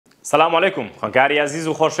سلام علیکم خوێندکاری عزیز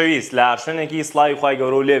و خۆشەویست لە شوێنێکی سڵاوی خوای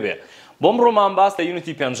گەورە و لێبێ بۆم ڕۆمان باس لە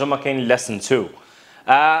یونیتی پێنجەمەکەین lesson 2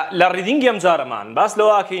 لە ڕیدینگی ئەم جارەمان باس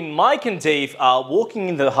لەوەکەین Mike and Dave are walking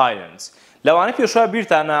in the highlands لەوانەیە پێشوا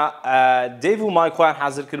بیرتانە Dave و Mike خۆیان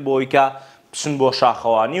حازر کرد بۆ ئەوەی کە بچن بۆ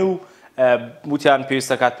شاخەوانی و وتیان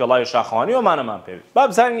پێویستە کات پێڵاوی شاخەوانی ئەمانەمان پێویست با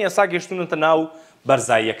بزانین ئێستا گەیشتونەتە ناو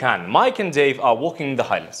بەرزاییەکان Mike and Dave are walking in the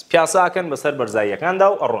highlands پیاساکەن بەسەر بەرزاییەکاندا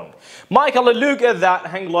و ئەڕۆن Mike ئەڵێ look at that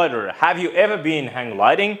hang glider have you ever been hang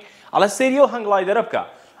gliding ئەڵێ سەیری ئەو hang gliderە بکە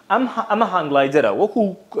ئەمە hang gliderە وەکو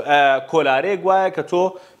کۆلارەیەک وایە کە تۆ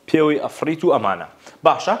پێوەی ئەفریت و ئەمانە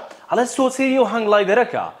باشە ئەڵێ سەیری ئەو hang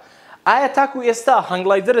gliderەکە ئایا تاکو ئێستا hang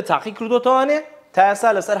gliderە تاقی کردوتەوانێ تا ئێستا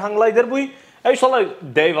لەسەر hang glider بووی ئەویش ئەڵێ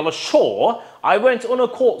Dave ئەڵێ sure I went on a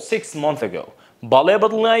course 6 months ago باڵێ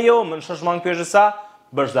بەدڵنایەوە من 6 مانگ پێشەسا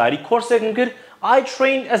بەشداری کۆرسێکم کرد I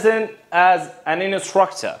trained as an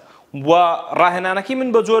instructor و ڕاهێنانەکەی من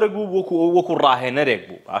بە جۆرێک بوو وەکو ڕاهێنەرێک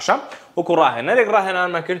بوو باشە وەکو ڕاهێنەرێک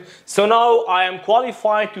ڕاهێنانمە کرد so now I am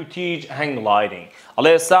qualified to teach hang gliding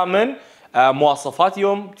ئەڵێ ئێستا من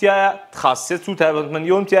مواصفاتیۆم تایە خاصیت و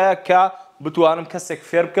تایبەتمەندیۆم تایە کە بتوانم کەسێک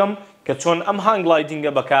فێر بکەم کە چۆن ئەم hang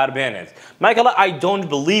glidingە بەکاربێنێت Mike ئەڵێ I don't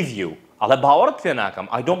believe you ئەڵێ باوەڕت پێ ناکەم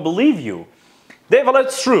I don't believe you Dave ئەڵێ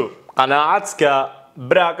it's true قەناعەت کە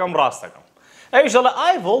براکەم ڕاستەکەم ئەویش ئەڵێ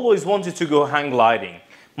I've always wanted to go hang gliding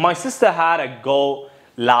My sister had a go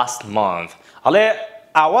last month ئەڵێ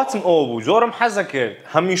ئاواتم ئەوە بوو جۆرم حەزە کرد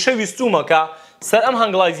هەمیشە ویستومە کە سەر ئەم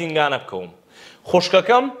hang glidingانە بکەوم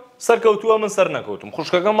خوشکەکەم سەرکەوتووە من سەر نەکەوتم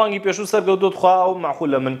خوشکەکەم مانگی پێشوو سەرکەوتووە خوا و معقول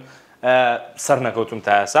لە من سەر نەکەوتم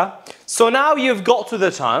تا ئێستا So now you've got to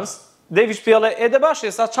the chance Davish پێ ئەڵێ ئێدە باش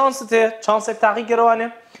ئێستا چانست هەیە چانسێک تاقی کەرەوانێ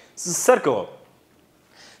سەرکەوە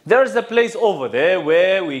There's a place over there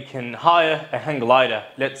where we can hire a hang glider.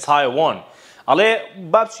 Let's hire one. ئەڵێ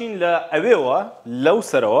با بچین لە ئەوێوە لەو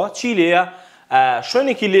سەرەوە چی لێیە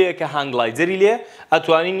شوێنێکی لێیە کە hang glideری لێ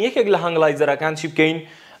ئەتوانین یەکێک لە hang gliderەکان چی بکەین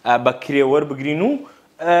بە کرێوەربگرین و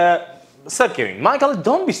سەرکەوین Mike ئەڵێ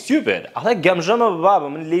don't be stupid ئەڵێ گەمژەمە بابە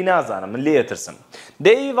من لێی نازانم من لێ ئەترسم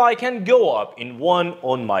Dave I can go up in one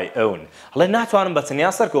on my own ئەڵێ ناتوانم بە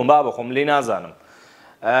تەنیا سەرکەوم بابە خۆم لێی نازانم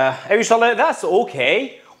ئەویش ئەڵێ that's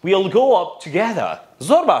okay We'll go up together.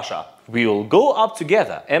 زۆر باشە. We'll go up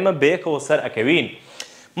together. ئێمە بەیەکەوە سەر ئەکەوین.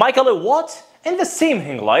 Mike ئەڵێ what? In the same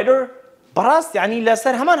hang glider? بەڕاست یعنی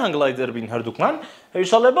لەسەر هەمان hang glider بین هەردووکمان؟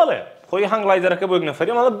 ئەویش ئەڵێ بەڵێ. خۆی hang gliderەکە بۆ یەک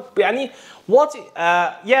نەفەری ئەڵێ یعنی what?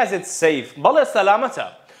 Yes, it's safe. بەڵێ سەلامەتە.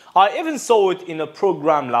 I even saw it in a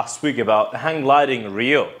program last week about hang gliding in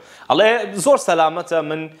Rio. ئەڵێ زۆر سەلامەتە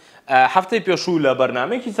من هەفتەی پێشوو لە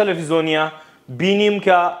بەرنامەیەکی تەلەڤیزۆنیا بینیم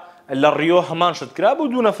کە لە ڕیۆ هەمان شت کرا بوو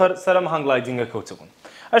دوو نەفەر سەرم hang glidingە کەوتبوون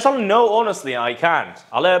ئەویش ئەڵێ no honestly I can't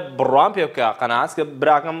ئەڵێ بڕوام پێ بکە قەناعەت کە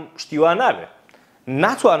براکەم شتیوان نابێ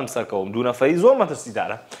ناتوانم سەرکەوم دوو نەفەری زۆر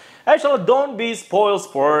مەترسیدارە ئەویش ئەڵێ don't be spoiled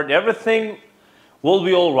sport everything will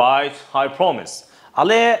be all right I promise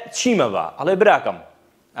ئەڵێ چیمە بە ئەڵێ براکەم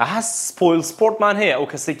ئەها spoil sportمان هەیە ئەو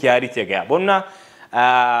کەسێک یاری تێگەیە بۆ منە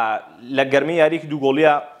لە گەرمی یاریکی دوو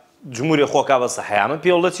گۆڵیە جمهوری خۆکا بە سەحەیە من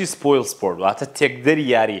پێوڵە چی سپۆیل سپۆرت واتە تێکدەری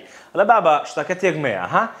یاری ئەڵێ بابە شتەکە تێکمەیە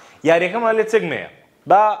ها یاریەکەمان لێ تێکمەیە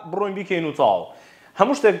با بڕۆین بیکەین و تاڵ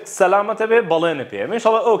هەموو شتێک سەلامەتە بێ بەڵێنە پێ منیش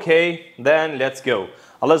ئەڵێ okay then let's go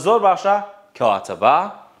ئەڵێ زۆر باشە کەواتە با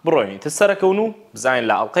بڕۆین تە سەرەکەون و بزانین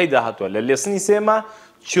لە ئەڵقەی داهاتووە لە لێسنی سێمە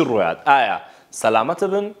چی ڕوویات ئایا سەلامەتە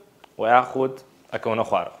بن و یاخود ئەکەونە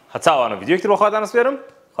خوارەوە هەتاوانە ڤیدیۆیەکتر بۆ خواتان ئەسپێرم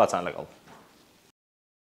خواتان لەگەڵ